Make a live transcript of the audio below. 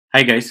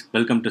Hi guys,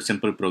 welcome to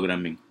Simple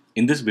Programming.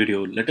 In this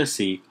video, let us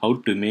see how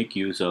to make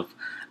use of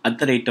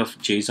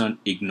 @JSON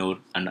ignore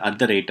and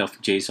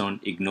 @JSON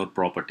ignore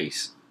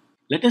properties.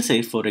 Let us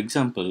say, for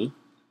example,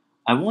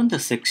 I want the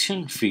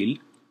section field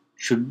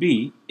should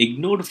be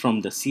ignored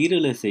from the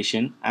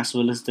serialization as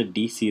well as the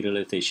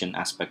deserialization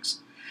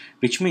aspects,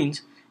 which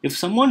means if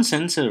someone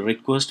sends a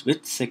request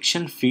with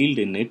section field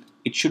in it,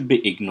 it should be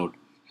ignored,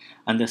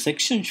 and the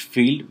section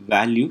field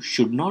value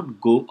should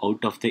not go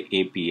out of the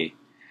API.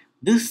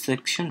 This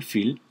section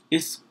field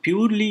is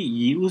purely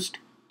used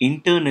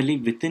internally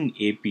within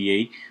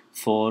API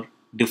for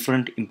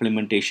different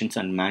implementations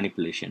and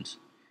manipulations.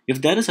 If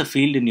there is a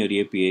field in your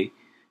API,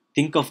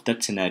 think of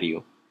that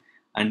scenario.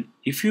 And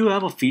if you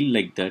have a field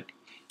like that,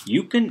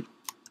 you can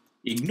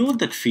ignore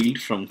that field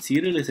from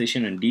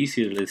serialization and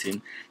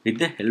deserialization with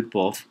the help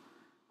of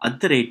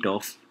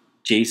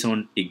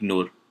JSON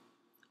ignore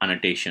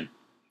annotation.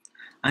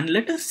 And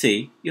let us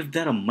say if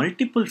there are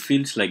multiple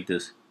fields like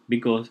this,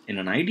 because in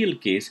an ideal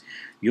case,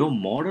 your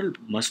model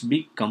must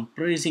be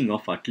comprising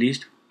of at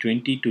least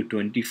 20 to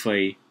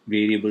 25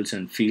 variables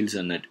and fields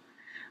in it.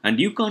 And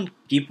you can't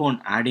keep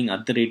on adding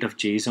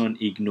JSON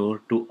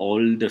ignore to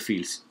all the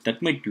fields.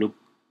 That might look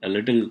a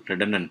little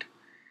redundant.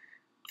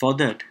 For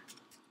that,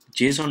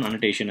 JSON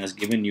annotation has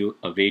given you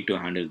a way to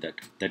handle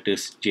that. That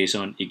is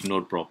JSON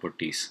ignore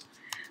properties.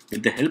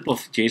 With the help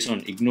of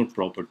JSON ignore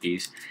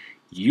properties,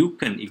 you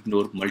can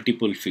ignore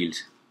multiple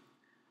fields.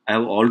 I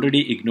have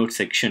already ignored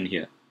section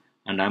here,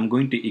 and I'm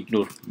going to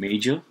ignore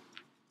major,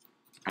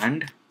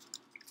 and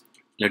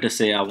let us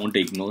say I want to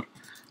ignore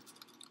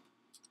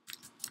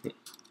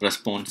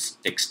response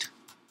text.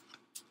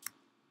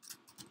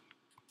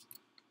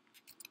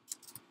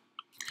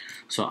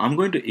 So I'm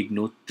going to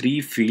ignore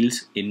three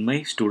fields in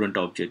my student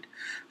object.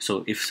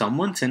 So if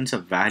someone sends a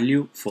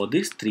value for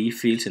these three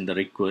fields in the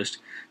request,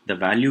 the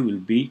value will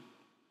be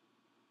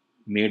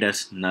made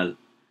as null.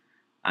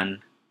 And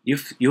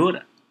if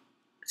you're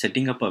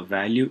setting up a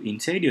value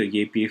inside your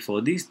API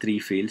for these three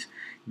fields,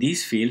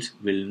 these fields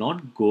will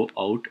not go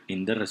out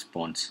in the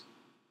response.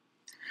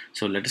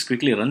 So let us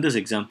quickly run this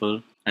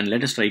example and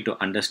let us try to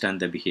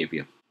understand the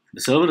behavior.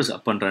 The server is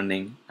up and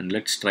running, and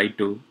let's try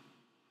to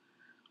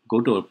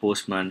go to our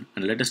postman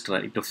and let us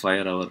try to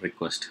fire our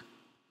request.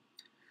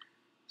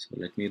 So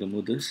let me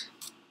remove this.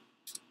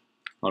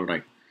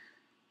 Alright,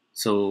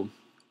 so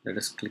let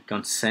us click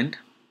on send,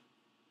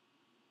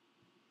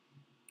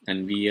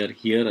 and we are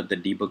here at the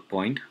debug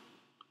point.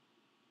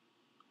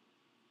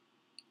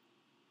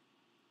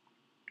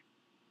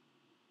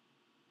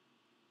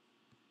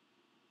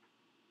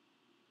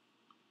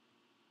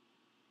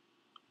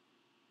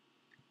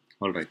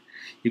 Alright,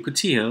 you could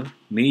see here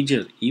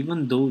major,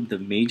 even though the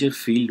major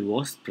field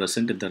was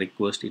present in the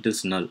request, it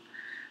is null.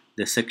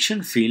 The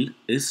section field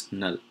is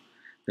null.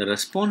 The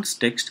response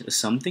text is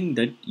something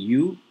that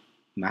you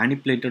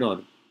manipulated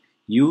or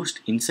used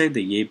inside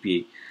the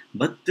API,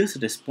 but this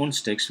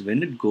response text,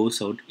 when it goes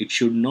out, it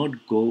should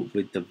not go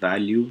with the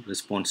value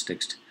response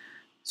text.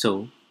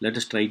 So let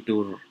us try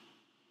to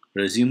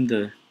resume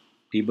the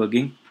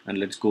debugging and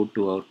let's go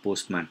to our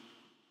postman.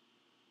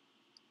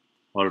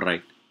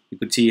 Alright, you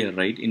could see here,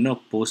 right, in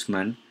our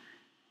postman,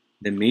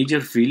 the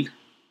major field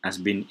has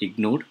been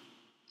ignored,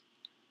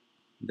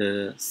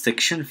 the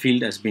section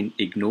field has been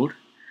ignored,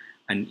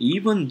 and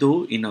even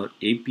though in our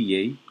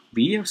API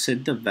we have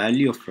set the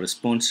value of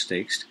response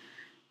text,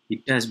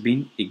 it has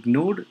been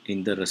ignored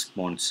in the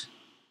response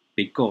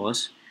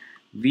because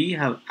we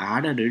have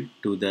added it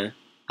to the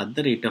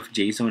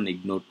JSON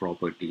ignore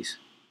properties.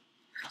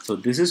 So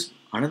this is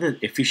another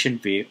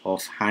efficient way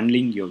of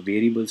handling your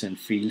variables and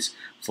fields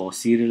for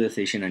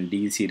serialization and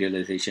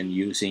deserialization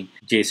using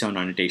JSON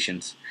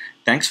annotations.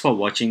 Thanks for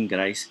watching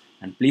guys,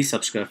 and please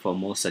subscribe for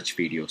more such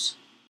videos.